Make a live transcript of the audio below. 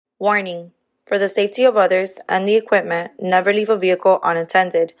Warning: for the safety of others and the equipment, never leave a vehicle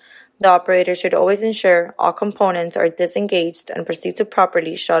unattended. The operator should always ensure all components are disengaged and proceed to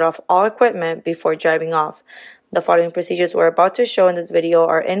properly shut off all equipment before driving off. The following procedures we're about to show in this video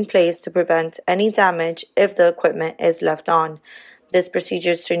are in place to prevent any damage if the equipment is left on. These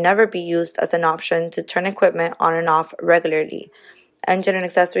procedures should never be used as an option to turn equipment on and off regularly. Engine and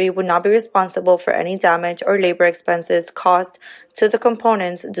accessory would not be responsible for any damage or labor expenses caused to the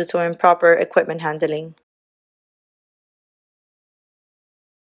components due to improper equipment handling.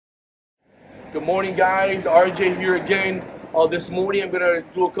 Good morning, guys. RJ here again. This morning I'm going to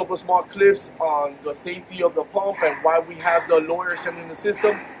do a couple of small clips on the safety of the pump and why we have the low air cylinder in the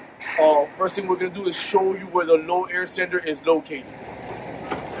system. First thing we're going to do is show you where the low air cylinder is located.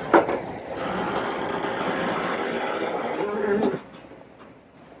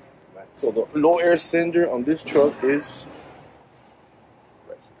 So the low air cylinder on this truck is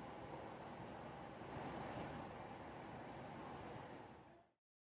right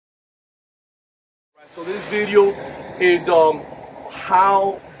here. So this video is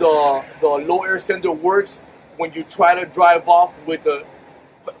how the low air cylinder works when you try to drive off with the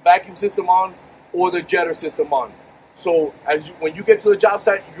vacuum system on or the jetter system on. So when you get to the job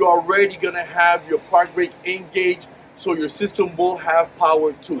site, you're already gonna have your park brake engaged, so your system will have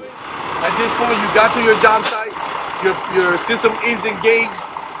power to it. At this point, you got to your job site, your system is engaged,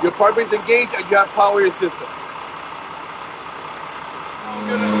 your park brake is engaged, and you have power in your system.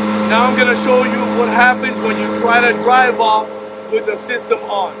 Now I'm gonna show you what happens when you try to drive off with the system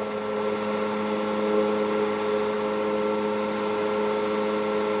on.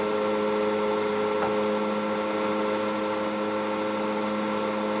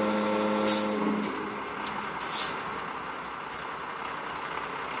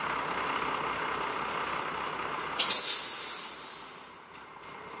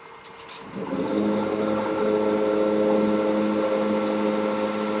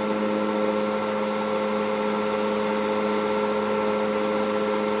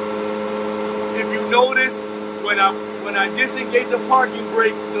 If you notice, when I disengage the parking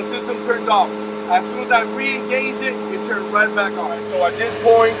brake, the system turned off. As soon as I re-engage it, it turned right back on. So at this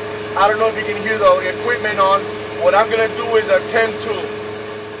point, I don't know if you can hear the equipment on. What I'm gonna do is attempt to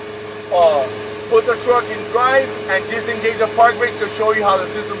put the truck in drive and disengage the park brake to show you how the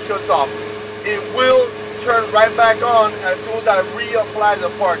system shuts off. It will turn right back on as soon as I reapply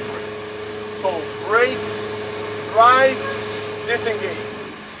the park brake. So brake, drive, disengage.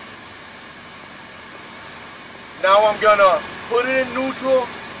 Now I'm gonna put it in neutral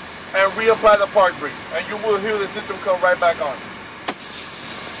and reapply the park brake, and you will hear the system come right back on.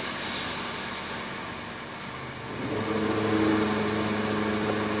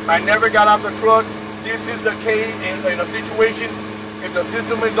 I never got out the truck. This is the case in a situation if the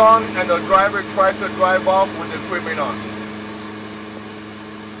system is on and the driver tries to drive off with the equipment on.